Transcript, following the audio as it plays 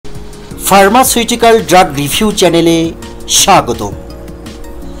Pharmaceutical drug review চ্যানেলে স্বাগত।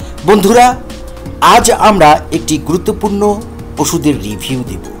 বন্ধুরা, আজ আমরা একটি গুরুত্বপূর্ণ ওষুধের রিভিউ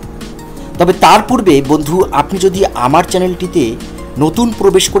দেব। তবে তার পূর্বে বন্ধু, আপনি যদি আমার চ্যানেলটিতে নতুন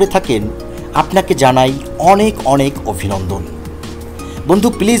প্রবেশ করে থাকেন, আপনাকে জানাই অনেক অনেক অভিনন্দন। বন্ধু,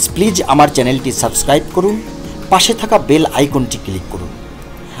 প্লিজ আমার চ্যানেলটি সাবস্ক্রাইব করুন, পাশে থাকা বেল আইকনটি ক্লিক করুন।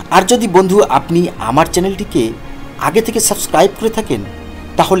 আর যদি বন্ধু আপনি আমার চ্যানেলটিকে আগে থেকে সাবস্ক্রাইব করে থাকেন,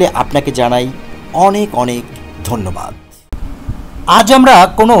 তাহলে আপনাকে জানাই অনেক অনেক ধন্যবাদ। আজ আমরা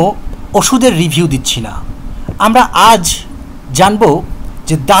কোনো ওষুধের রিভিউ দিচ্ছি না। আমরা আজ জানব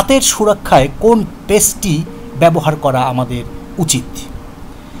যে দাঁতের সুরক্ষায় কোন পেস্টটি ব্যবহার করা আমাদের উচিত।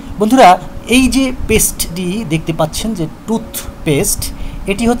 বন্ধুরা, এই যে পেস্টটি দেখতে পাচ্ছেন যে টুথপেস্ট,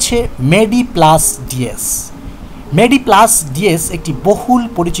 এটি হচ্ছে মেডিপ্লাস ডিএস। মেডিপ্লাস ডিএস একটি বহুল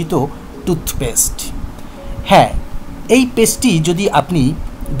পরিচিত টুথপেস্ট। হ্যাঁ, এই পেস্টটি যদি আপনি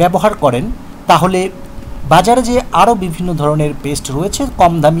ব্যবহার করেন তাহলে বাজারে যে আরও বিভিন্ন ধরনের পেস্ট রয়েছে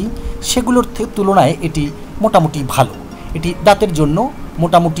কম দামি, সেগুলোর তুলনায় এটি মোটামুটি ভালো। এটি দাঁতের জন্য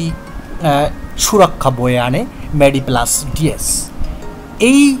মোটামুটি সুরক্ষা বয়ে আনে মেডিপ্লাস ডিএস।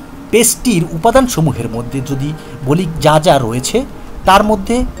 এই পেস্টটির উপাদানসমূহের মধ্যে যদি বলি যা যা রয়েছে, তার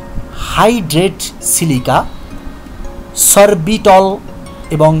মধ্যে হাইড্রেট সিলিকা, সরবিটল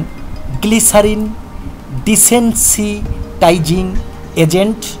এবং glycerine, desensitising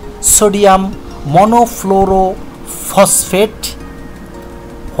agent, sodium মনোফ্লোরোফসফেট,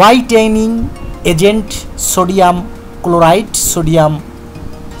 whitening agent, sodium chloride, sodium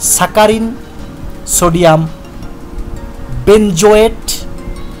সাকারিন, sodium benzoate,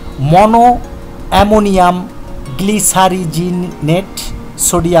 মনো অ্যামোনিয়াম গ্লিসারিজিনেট,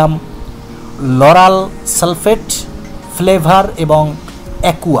 সোডিয়াম লরাল সালফেট, ফ্লেভার এবং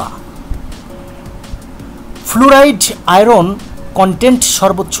অ্যাকুয়া। ফ্লুরাইড আয়রন কন্টেন্ট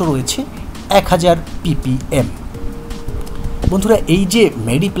সর্বোচ্চ রয়েছে 1000 ppm। বন্ধুরা, এই যে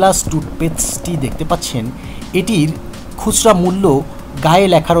মেডিপ্লাস টুথপেস্টটি দেখতে পাচ্ছেন, এটির খুচরা মূল্য গায়ে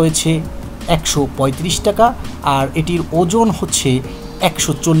লেখা রয়েছে 135 টাকা, আর এটির ওজন হচ্ছে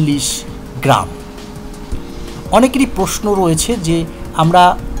 140 গ্রাম। অনেকেরই প্রশ্ন রয়েছে যে আমরা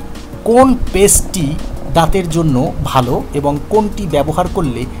কোন পেস্টটি দাঁতের জন্য ভালো এবং কোনটি ব্যবহার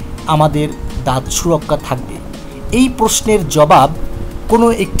করলে আমাদের দাঁত সুরক্ষা থাকবে। এই প্রশ্নের জবাব, কোনো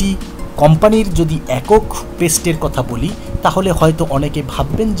একটি কোম্পানির যদি একক পেস্টের কথা বলি, তাহলে হয়তো অনেকে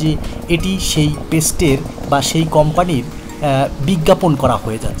ভাববেন যে এটি সেই পেস্টের বা সেই কোম্পানির বিজ্ঞাপন করা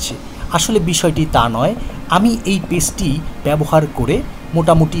হয়ে যাচ্ছে। আসলে বিষয়টি তা নয়। আমি এই পেস্টটি ব্যবহার করে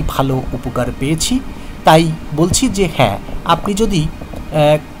মোটামুটি ভালো উপকার পেয়েছি, তাই বলছি যে হ্যাঁ, আপনি যদি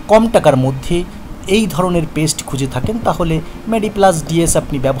কম টাকার মধ্যে এই ধরনের পেস্ট খুঁজে থাকেন, তাহলে মেডিপ্লাস ডিএস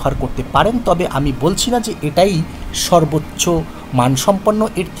আপনি ব্যবহার করতে পারেন। তবে আমি বলছি না যে এটাই সর্বোচ্চ মানসম্পন্ন।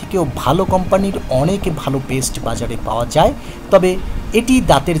 এর থেকেও ভালো কোম্পানির অনেক ভালো পেস্ট বাজারে পাওয়া যায়, তবে এটি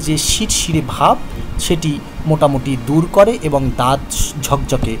দাঁতের যে শিরশিরে ভাব সেটি মোটামুটি দূর করে এবং দাঁত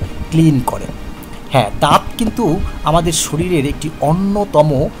ঝকঝকে ক্লিন করে। হ্যাঁ, দাঁত কিন্তু আমাদের শরীরের একটি অন্যতম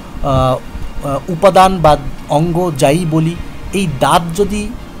উপাদান বা অঙ্গ যাই বলি। এই দাঁত যদি,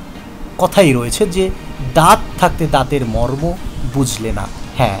 কথাই রয়েছে যে দাঁত থাকতে দাঁতের মর্ম বুঝলে না।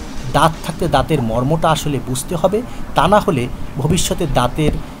 হ্যাঁ, দাঁত থাকতে দাঁতের মর্মটা আসলে বুঝতে হবে, তা না হলে ভবিষ্যতে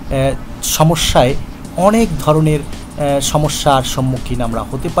দাঁতের সমস্যায় অনেক ধরনের সমস্যার সম্মুখীন আমরা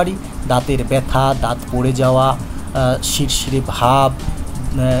হতে পারি। দাঁতের ব্যথা, দাঁত পড়ে যাওয়া, শিরশিরে ভাব,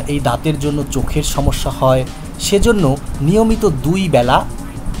 এই দাঁতের জন্য চোখের সমস্যা হয়। সেজন্য নিয়মিত 2 বেলা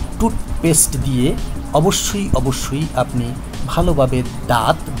টুথপেস্ট দিয়ে অবশ্যই আপনি ভালোভাবে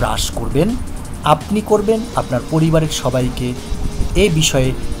দাঁত ব্রাশ করবেন। আপনি করবেন, আপনার পরিবারের সবাইকে এই বিষয়ে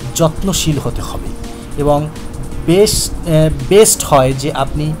যত্নশীল হতে হবে। এবং বেস্ট হয় যে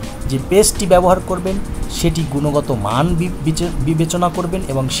আপনি যে পেস্টটি ব্যবহার করবেন সেটি গুণগত মান বিবেচনা করবেন,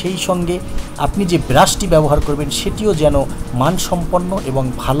 এবং সেই সঙ্গে আপনি যে ব্রাশটি ব্যবহার করবেন সেটিও যেন মানসম্পন্ন এবং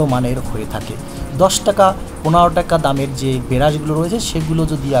ভালো মানের হয়ে থাকে। 10 টাকা 15 টাকা দামের যে ব্রাশগুলো রয়েছে সেগুলো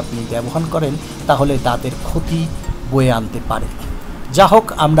যদি আপনি ব্যবহার করেন, তাহলে দাঁতের ক্ষতি বয়ে আনতে পারে। যা হোক,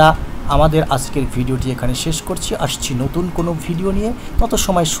 আমরা আমাদের আজকের ভিডিওটি এখানে শেষ করছি। আসছি নতুন কোনো ভিডিও নিয়ে। তত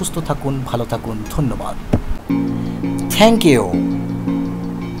সময় সুস্থ থাকুন, ভালো থাকুন। ধন্যবাদ। Thank you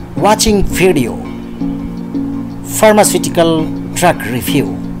watching video pharmaceutical drug review.